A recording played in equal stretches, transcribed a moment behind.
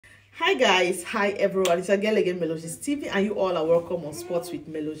Hi guys, hi everyone. It's again Melodies TV, and you all are welcome on Sports with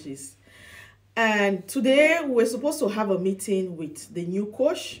Melodies. And today we're supposed to have a meeting with the new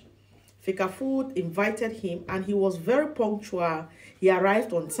coach. Fecafoot invited him, and he was very punctual. He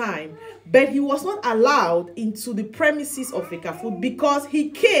arrived on time, but he was not allowed into the premises of Fecafoot because he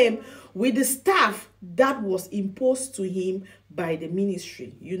came with the staff that was imposed to him by the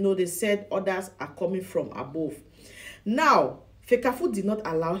ministry. You know, they said others are coming from above. Now, Fecafoot did not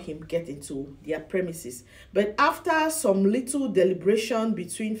allow him get into their premises. But after some little deliberation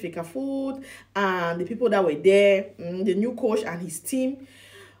between Fecafoot and the people that were there, the new coach and his team,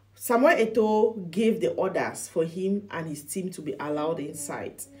 Samuel Eto'o gave the orders for him and his team to be allowed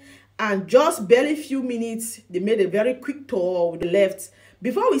inside. And just barely few minutes, they made a very quick tour with the left.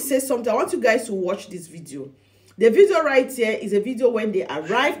 Before we say something, I want you guys to watch this video. The video right here is a video when they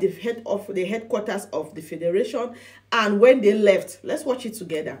arrived, the headquarters of the federation, and when they left. Let's watch it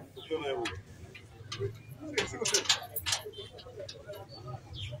together.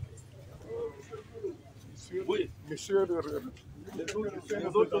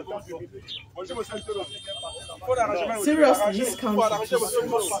 Seriously, this country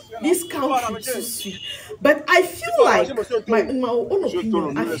is too sweet. But I feel like, in my own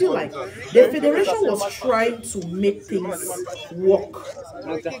opinion, I feel like the federation was trying to make things work,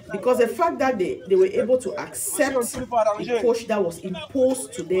 because the fact that they were able to accept the coach that was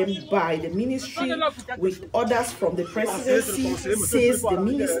imposed to them by the ministry with orders from the presidency, says the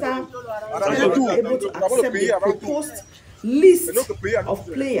minister, they were able to accept the proposed list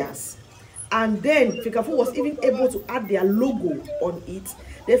of players, and then Fecafoot was even able to add their logo on it.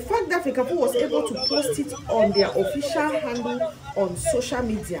 The fact that Fecafoot was able to post it on their official handle on social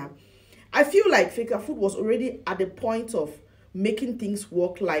media, I feel like Fecafoot was already at the point of making things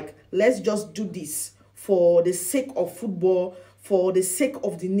work, like, let's just do this for the sake of football, for the sake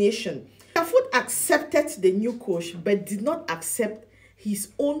of the nation. Fecafoot accepted the new coach but did not accept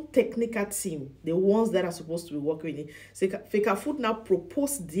his own technical team, the ones that are supposed to be working with him. So Fecafoot now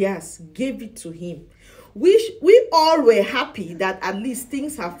proposed theirs, gave it to him. We all were happy that at least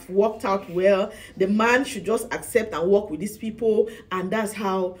things have worked out well. The man should just accept and work with these people, and that's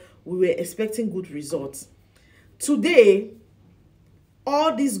how we were expecting good results. Today,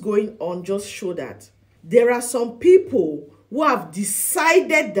 all this going on just show that there are some people who have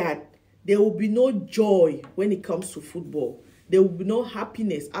decided that there will be no joy when it comes to football. There will be no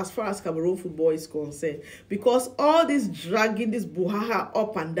happiness as far as Cameroon football is concerned, because all this dragging, this buhaha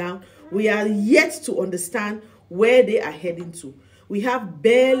up and down, we are yet to understand where they are heading to. We have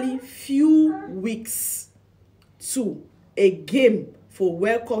barely few weeks to a game for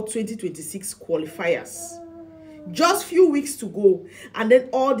World Cup 2026 qualifiers. Just few weeks to go, and then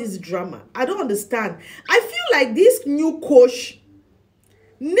all this drama. I don't understand. I feel like this new coach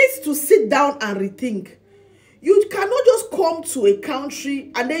needs to sit down and rethink. You cannot just come to a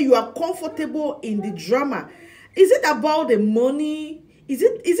country and then you are comfortable in the drama. Is it about the money? Does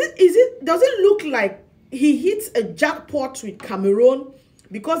it look like he hits a jackpot with Cameroon?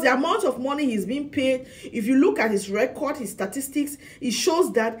 Because the amount of money he's being paid, if you look at his record, his statistics, it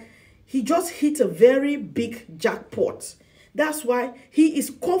shows that he just hit a very big jackpot. That's why he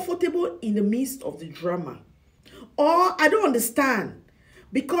is comfortable in the midst of the drama. Or I don't understand.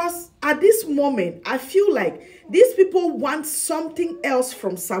 Because at this moment, I feel like these people want something else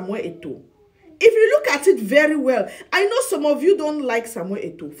from Samuel Eto'o. If you look at it very well, I know some of you don't like Samuel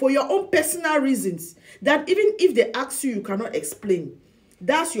Eto'o for your own personal reasons, that even if they ask you, you cannot explain.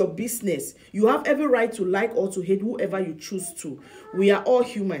 That's your business. You have every right to like or to hate whoever you choose to. We are all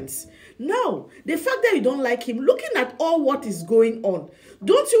humans. Now, the fact that you don't like him, looking at all what is going on,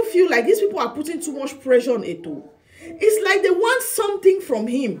 don't you feel like these people are putting too much pressure on Eto'o? It's like they want something from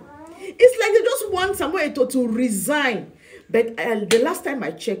him. It's like they just want Samuel Eto'o to resign. But the last time I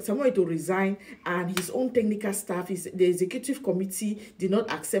checked, Samuel Eto'o resigned, and his own technical staff, the executive committee did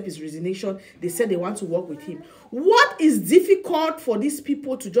not accept his resignation. They said they want to work with him. What is difficult for these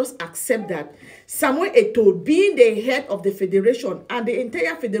people to just accept that Samuel Eto'o, being the head of the federation and the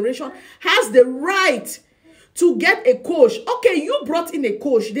entire federation, has the right to get a coach? Okay, you brought in a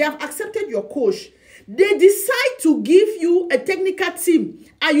coach. They have accepted your coach. They decide to give you a technical team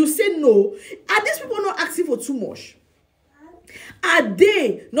and you say no. Are these people not asking for too much? Are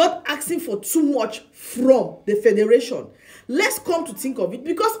they not asking for too much from the federation? let's come to think of it,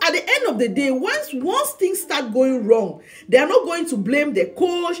 because at the end of the day, once things start going wrong, they are not going to blame the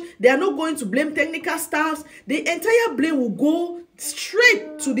coach, they are not going to blame technical staffs. The entire blame will go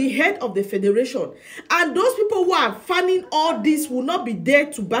straight to the head of the federation, and those people who are fanning all this will not be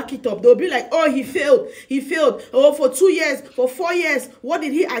there to back it up. They'll be like, oh, he failed, oh, for 2 years, for 4 years, what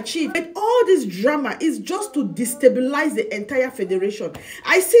did he achieve? And all this drama is just to destabilize the entire federation.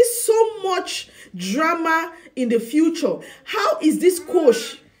 I see so much drama in the future. How is this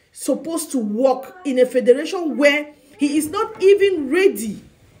coach supposed to work in a federation where he is not even ready?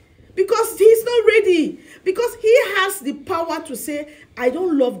 Because he's not ready. Because he has the power to say, I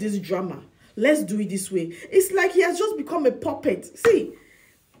don't love this drama. Let's do it this way. It's like he has just become a puppet. See,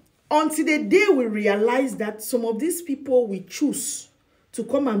 until the day we realize that some of these people we choose to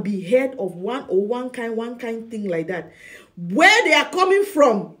come and be head of one kind thing like that, where they are coming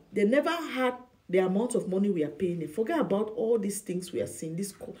from, they never had the amount of money we are paying. Forget about all these things we are seeing.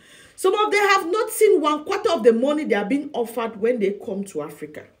 Some of them have not seen 1/4 of the money they are being offered when they come to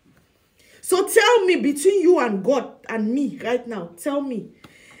Africa. So tell me, between you and God and me right now, tell me,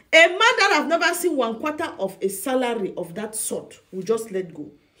 a man that have never seen 1/4 of a salary of that sort will just let go.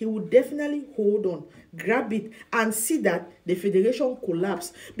 He will definitely hold on, grab it, and see that the federation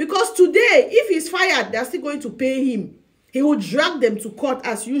collapse. Because today, if he's fired, they're still going to pay him. He will drag them to court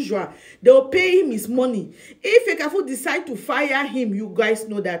as usual. They will pay him his money. If Ekafu decide to fire him, you guys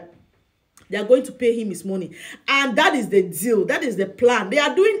know that they are going to pay him his money. And that is the deal. That is the plan. They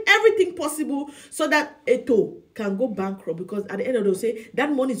are doing everything possible so that Eto'o can go bankrupt. Because at the end of the day,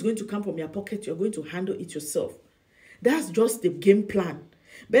 that money is going to come from your pocket. You're going to handle it yourself. That's just the game plan.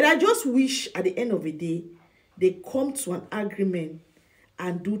 But I just wish at the end of the day, they come to an agreement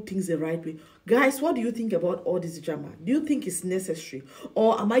and do things the right way. Guys, what do you think about all this drama? Do you think it's necessary?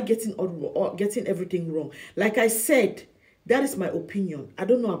 Or am I getting everything wrong? Like I said, that is my opinion. I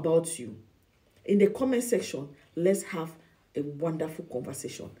don't know about you. In the comment section, let's have a wonderful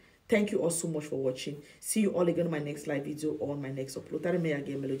conversation. Thank you all so much for watching. See you all again on my next live video or on my next upload. That is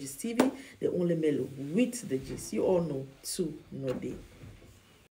Melodies TV, the only Melo with the G's. You all know, to no day.